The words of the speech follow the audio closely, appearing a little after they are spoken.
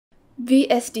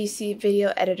VSDC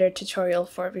Video Editor tutorial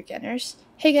for beginners.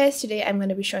 Hey guys, today I'm going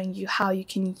to be showing you how you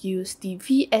can use the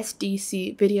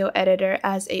VSDC Video Editor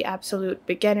as an absolute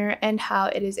beginner and how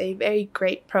it is a very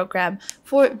great program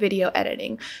for video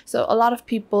editing. So a lot of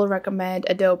people recommend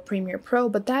Adobe Premiere Pro,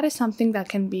 but that is something that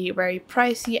can be very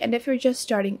pricey, and if you're just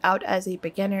starting out as a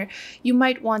beginner, you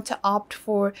might want to opt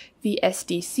for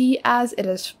VSDC as it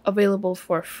is available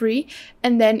for free,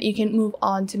 and then you can move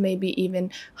on to maybe even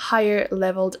higher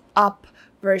leveled up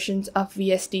versions of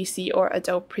VSDC or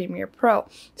Adobe Premiere Pro.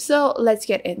 So let's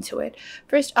get into it.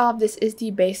 First off, this is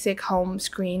the basic home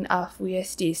screen of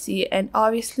VSDC, and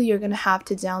obviously you're going to have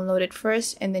to download it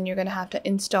first, and then you're going to have to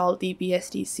install the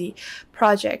VSDC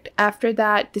project. After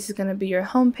that, this is going to be your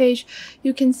home page.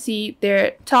 You can see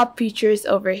their top features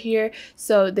over here.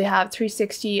 So they have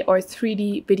 360 or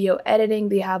 3D video editing,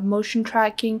 they have motion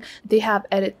tracking, they have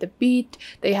edit the beat,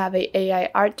 they have a AI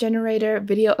art generator,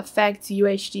 video effects,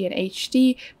 UHD and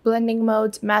HD, blending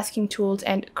modes, masking tools,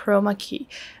 and chroma key.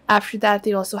 After that,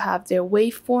 they also have their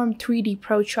waveform, 3D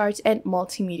Pro charts, and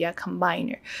multimedia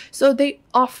combiner. So they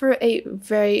offer a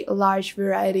very large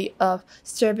variety of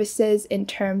services in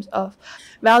terms of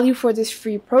value for this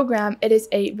free program. It is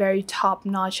a very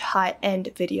top-notch,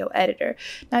 high-end video editor.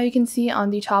 Now you can see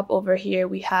on the top over here,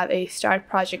 we have a start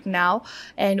project now,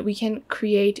 and we can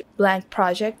create blank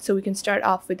project. So we can start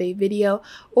off with a video,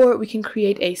 or we can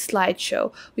create a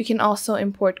slideshow. We can also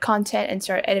import content and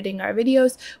start editing our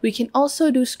videos. We can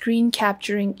also do screen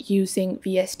capturing using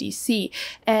VSDC,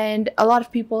 and a lot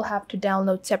of people have to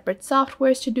download separate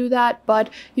softwares to do that,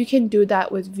 but you can do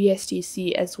that with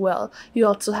VSDC as well. You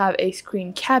also have a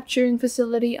screen capturing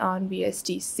facility on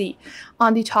VSDC.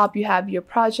 On the top, you have your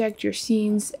project, your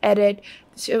scenes, edit.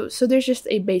 So there's just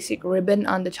a basic ribbon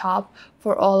on the top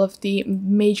for all of the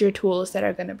major tools that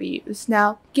are going to be used.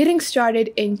 Now, getting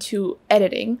started into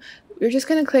editing, you're just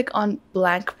going to click on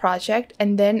blank project,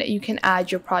 and then you can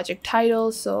add your project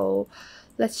title. So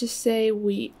let's just say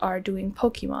we are doing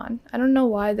Pokemon. I don't know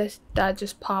why that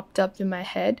just popped up in my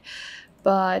head,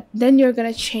 but then you're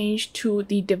going to change to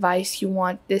the device you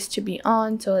want this to be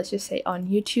on. So let's just say on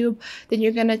YouTube. Then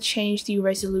you're going to change the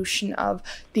resolution of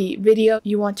the video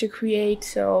you want to create.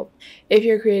 So if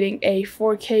you're creating a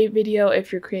 4K video,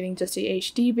 if you're creating just a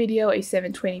HD video, a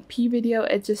 720p video,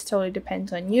 it just totally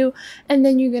depends on you. And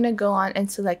then you're going to go on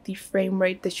and select the frame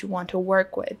rate that you want to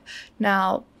work with.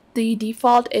 Now, the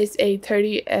default is a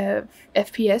 30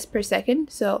 FPS per second,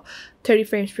 so 30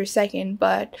 frames per second,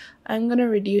 but I'm going to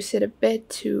reduce it a bit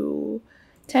to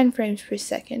 10 frames per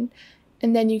second.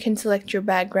 And then you can select your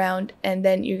background, and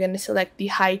then you're going to select the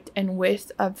height and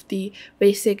width of the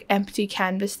basic empty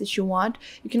canvas that you want.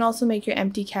 You can also make your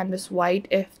empty canvas white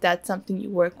if that's something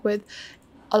you work with.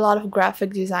 A lot of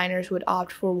graphic designers would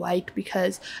opt for white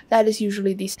because that is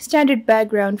usually the standard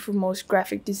background for most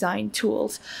graphic design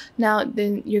tools. Now,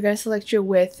 then you're going to select your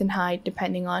width and height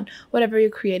depending on whatever you're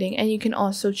creating, and you can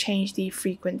also change the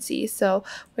frequency. So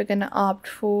we're going to opt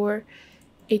for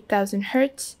 8000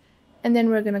 Hertz, and then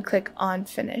we're going to click on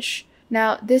finish.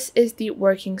 Now, this is the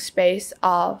working space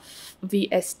of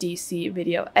VSDC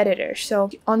Video Editor. So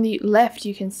on the left,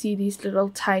 you can see these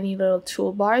tiny little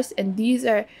toolbars, and these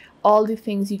are all the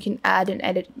things you can add and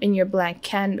edit in your blank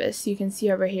canvas. You can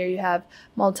see over here you have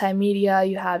multimedia,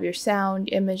 you have your sound,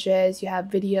 images, you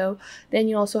have video, then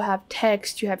you also have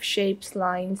text, you have shapes,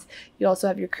 lines, you also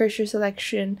have your cursor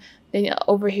selection. Then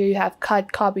over here you have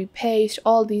cut, copy, paste,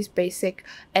 all these basic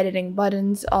editing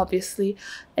buttons, obviously.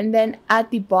 And then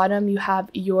at the bottom you have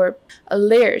your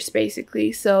layers,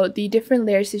 basically. So the different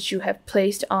layers that you have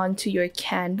placed onto your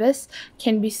canvas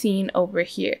can be seen over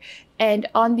here. And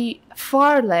on the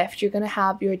far left, you're going to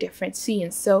have your different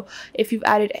scenes. So if you've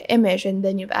added an image and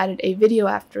then you've added a video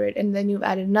after it, and then you've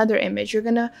added another image, you're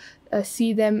going to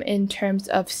see them in terms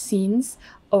of scenes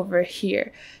over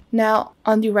here. Now,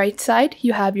 on the right side,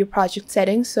 you have your project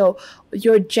settings. So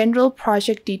your general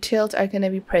project details are going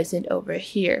to be present over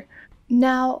here.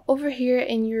 Now, over here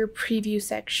in your preview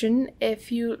section,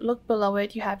 if you look below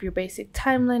it, you have your basic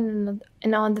timeline,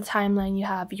 and on the timeline, you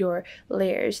have your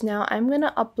layers. Now, I'm going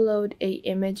to upload an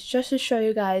image just to show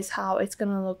you guys how it's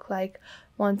going to look like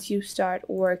once you start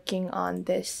working on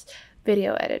this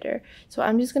video editor. So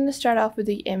I'm just going to start off with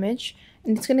the image,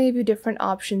 and it's going to give you different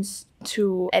options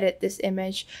to edit this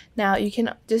image. Now, you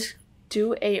can just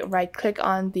do a right click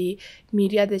on the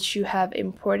media that you have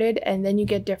imported, and then you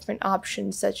get different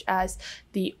options such as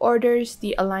the orders,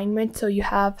 the alignment. So you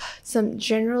have some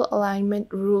general alignment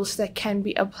rules that can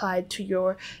be applied to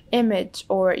your image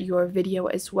or your video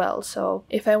as well. So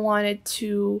if I wanted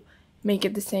to make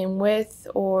it the same width,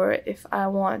 or if I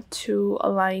want to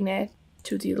align it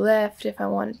to the left, if I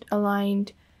want it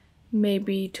aligned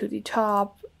maybe to the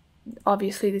top.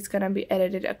 Obviously it's gonna be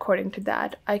edited according to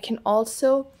that. I can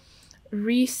also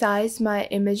resize my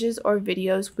images or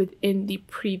videos within the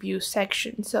preview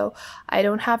section, so I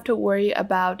don't have to worry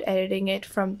about editing it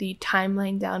from the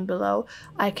timeline down below.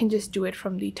 I can just do it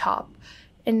from the top.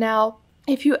 And now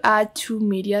if you add two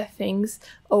media things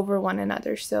over one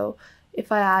another, so if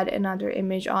I add another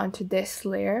image onto this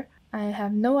layer, I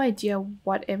have no idea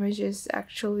what image is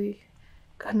actually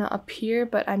gonna appear,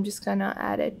 but I'm just gonna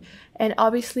add it. And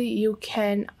obviously you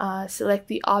can select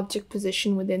the object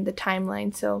position within the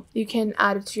timeline, so you can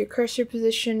add it to your cursor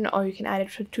position, or you can add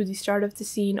it to the start of the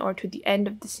scene or to the end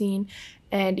of the scene,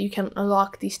 and you can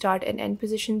unlock the start and end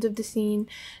positions of the scene.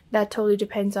 That totally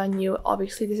depends on you.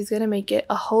 Obviously this is going to make it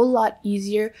a whole lot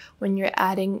easier when you're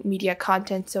adding media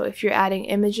content. So if you're adding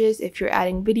images, if you're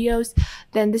adding videos,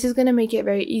 then this is going to make it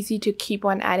very easy to keep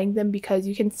on adding them, because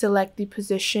you can select the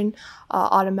position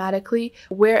automatically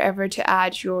wherever to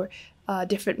add your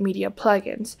different media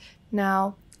plugins.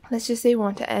 Now let's just say you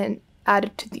want to add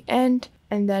it to the end,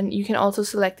 and then you can also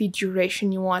select the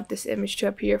duration you want this image to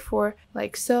appear for,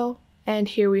 like so. And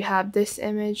here we have this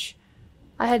image.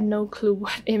 I had no clue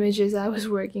what images I was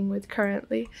working with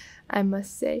currently, I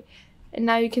must say. And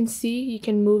now you can see, you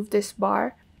can move this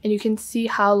bar and you can see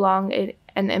how long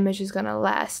an image is gonna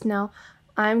last. Now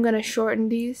I'm gonna shorten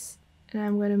these and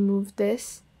I'm gonna move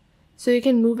this. So you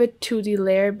can move it to the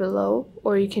layer below,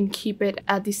 or you can keep it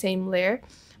at the same layer.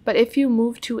 But if you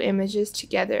move two images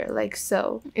together like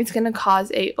so, it's going to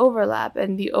cause a overlap,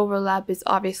 and the overlap is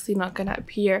obviously not going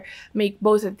to make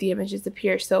both of the images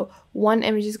appear. So one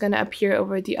image is going to appear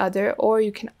over the other, or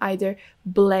you can either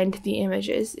blend the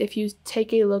images. If you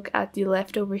take a look at the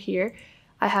left over here,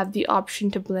 I have the option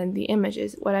to blend the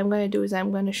images. What I'm going to do is I'm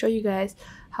going to show you guys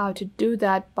how to do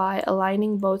that by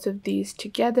aligning both of these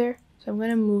together. So I'm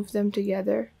going to move them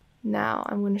together. Now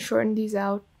I'm going to shorten these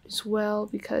out as well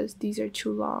because these are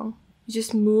too long. You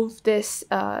just move this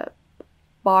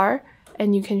bar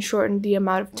and you can shorten the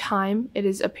amount of time it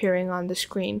is appearing on the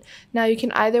screen. Now you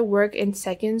can either work in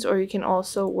seconds, or you can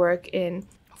also work in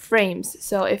frames.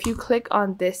 So if you click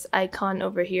on this icon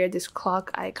over here, this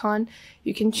clock icon,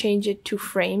 you can change it to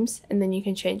frames, and then you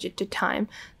can change it to time.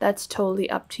 That's totally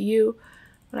up to you.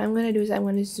 What I'm going to do is I'm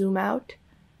going to zoom out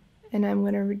and I'm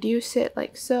going to reduce it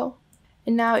like so.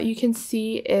 And now you can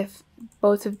see if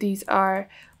both of these are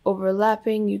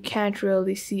overlapping. You can't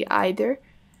really see either.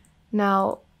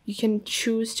 Now you can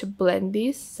choose to blend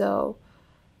these. So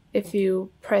if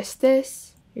you press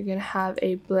this, you're going to have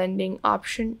a blending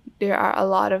option. There are a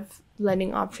lot of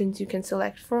blending options you can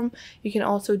select from. You can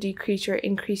also decrease or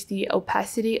increase the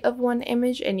opacity of one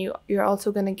image, and you're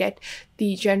also going to get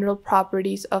the general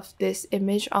properties of this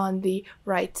image on the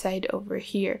right side over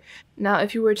here. Now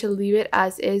if you were to leave it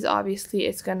as is, obviously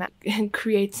it's going to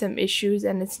create some issues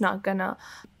and it's not going to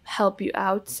help you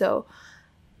out. So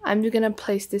I'm just going to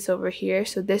place this over here.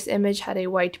 So this image had a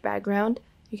white background,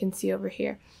 you can see over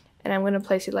here. And I'm going to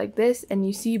place it like this, and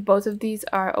you see both of these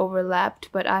are overlapped,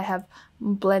 but I have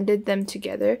blended them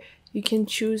together. You can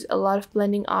choose a lot of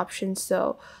blending options.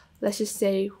 So let's just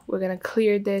say we're going to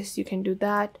clear this. You can do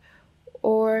that,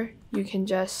 or you can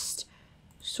just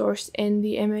source in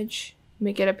the image,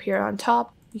 make it appear on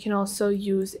top. You can also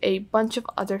use a bunch of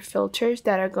other filters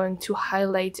that are going to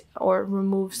highlight or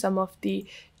remove some of the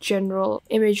general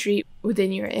imagery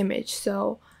within your image.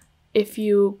 So if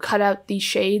you cut out the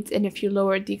shades and if you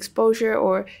lower the exposure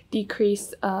or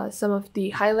decrease some of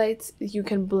the highlights, you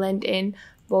can blend in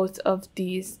both of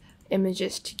these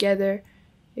images together.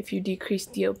 If you decrease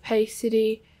the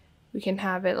opacity, we can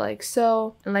have it like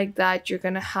so, and like that you're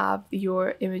gonna have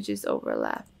your images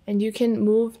overlap. And you can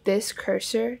move this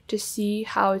cursor to see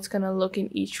how it's gonna look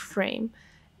in each frame,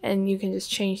 and you can just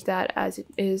change that as it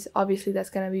is. Obviously that's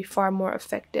gonna be far more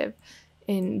effective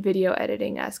in video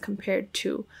editing as compared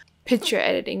to picture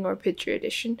editing or picture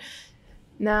edition.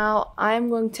 Now I'm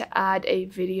going to add a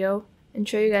video and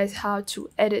show you guys how to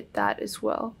edit that as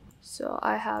well. So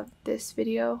I have this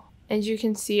video, and you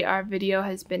can see our video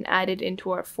has been added into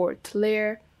our fourth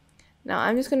layer. Now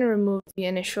I'm just going to remove the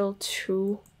initial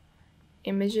two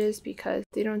images because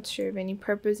they don't serve any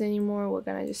purpose anymore. We're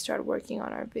going to just start working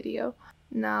on our video.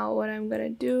 Now what I'm going to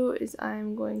do is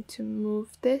I'm going to move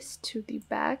this to the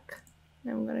back,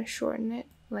 and I'm going to shorten it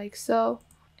like so.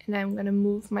 And I'm going to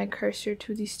move my cursor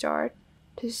to the start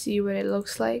to see what it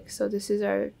looks like. So this is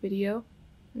our video.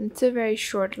 And it's a very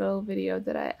short little video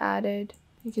that I added.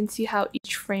 You can see how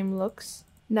each frame looks.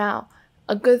 Now,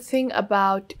 a good thing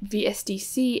about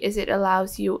VSDC is it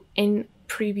allows you in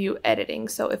preview editing.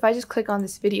 So if I just click on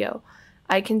this video,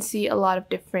 I can see a lot of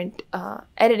different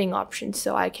editing options.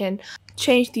 So I can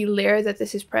change the layer that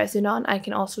this is present on. I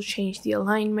can also change the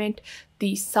alignment,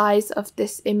 the size of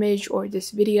this image or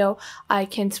this video. I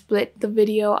can split the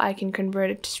video, I can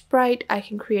convert it to sprite, I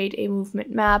can create a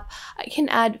movement map, I can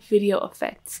add video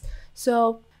effects.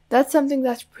 So that's something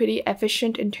that's pretty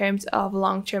efficient in terms of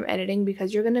long-term editing,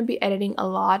 because you're going to be editing a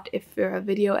lot if you're a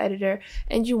video editor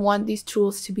and you want these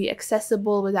tools to be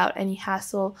accessible without any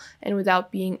hassle and without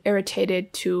being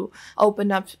irritated to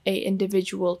open up an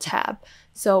individual tab.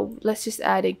 So let's just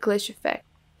add a glitch effect,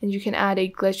 and you can add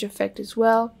a glitch effect as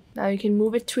well. Now you can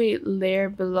move it to a layer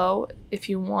below if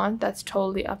you want, that's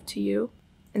totally up to you.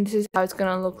 And this is how it's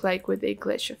going to look like with a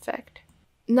glitch effect.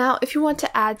 Now, if you want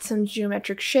to add some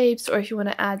geometric shapes, or if you want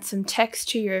to add some text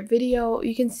to your video,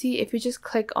 you can see if you just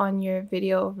click on your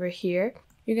video over here,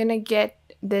 you're going to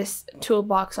get this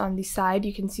toolbox on the side.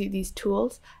 You can see these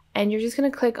tools, and you're just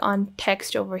going to click on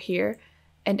text over here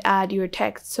and add your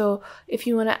text. So if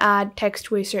you want to add text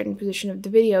to a certain position of the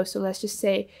video, so let's just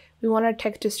say we want our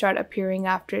text to start appearing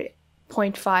after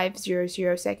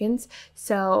 0.500 seconds.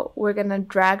 So we're going to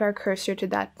drag our cursor to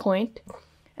that point,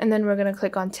 and then we're going to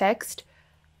click on text.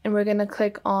 And we're going to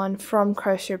click on from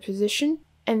cursor position,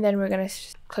 and then we're going to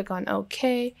click on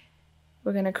OK.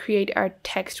 We're going to create our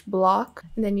text block,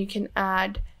 and then you can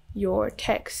add your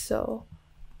text.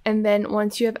 And then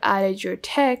once you have added your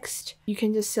text, you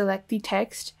can just select the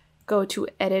text, go to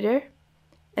editor,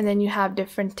 and then you have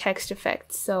different text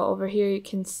effects. So over here you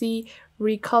can see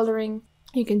recoloring.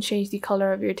 You can change the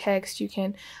color of your text. You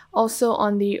can also,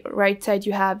 on the right side,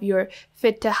 you have your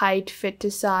fit to height, fit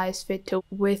to size, fit to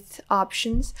width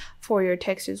options for your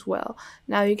text as well.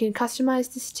 Now you can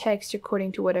customize this text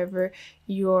according to whatever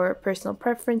your personal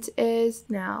preference is.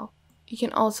 Now you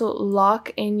can also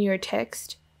lock in your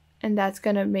text, and that's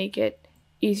going to make it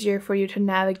easier for you to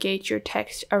navigate your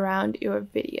text around your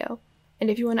video. And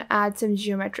if you want to add some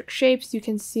geometric shapes, you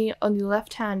can see on the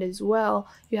left hand as well,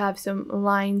 you have some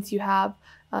lines, you have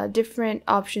different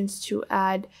options to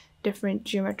add different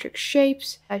geometric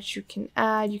shapes that you can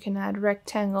add. You can add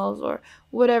rectangles or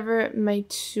whatever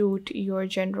might suit your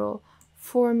general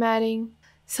formatting.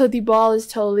 So the ball is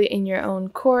totally in your own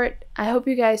court. I hope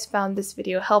you guys found this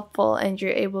video helpful and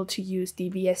you're able to use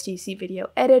the VSDC Video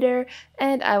Editor,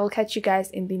 and I will catch you guys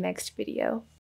in the next video.